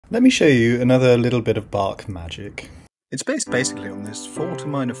Let me show you another little bit of Bach magic. It's based basically on this 4 to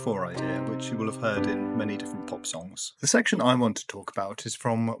minor 4 idea, which you will have heard in many different pop songs. The section I want to talk about is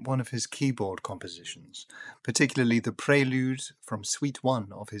from one of his keyboard compositions, particularly the prelude from Suite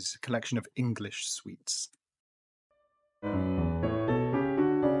 1 of his collection of English suites.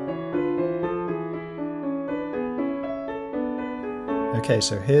 Okay,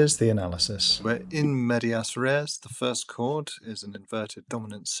 so here's the analysis. We're in medias res. The first chord is an inverted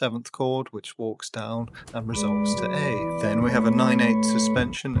dominant 7th chord, which walks down and resolves to A. Then we have a 9/8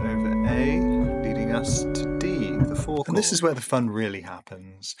 suspension over A, leading us to D, the 4th chord. And this is where the fun really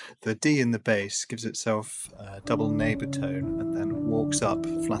happens. The D in the bass gives itself a double neighbour tone and then walks up,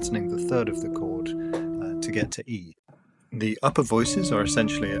 flattening the 3rd of the chord to get to E. The upper voices are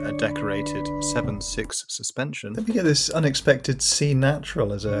essentially a decorated 7/6 suspension. Then we get this unexpected C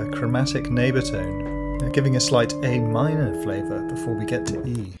natural as a chromatic neighbour tone, giving a slight A minor flavour before we get to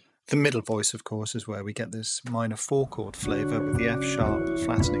E. The middle voice, of course, is where we get this minor 4 chord flavour with the F sharp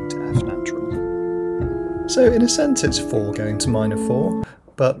flattening to F natural. So in a sense it's 4 going to minor 4,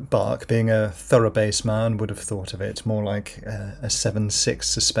 but Bach, being a thorough bass man, would have thought of it more like a 7/6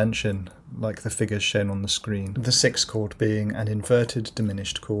 suspension, like the figures shown on the screen. The 6th chord being an inverted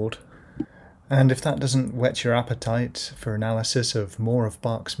diminished chord. And if that doesn't whet your appetite for analysis of more of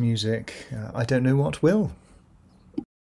Bach's music, I don't know what will.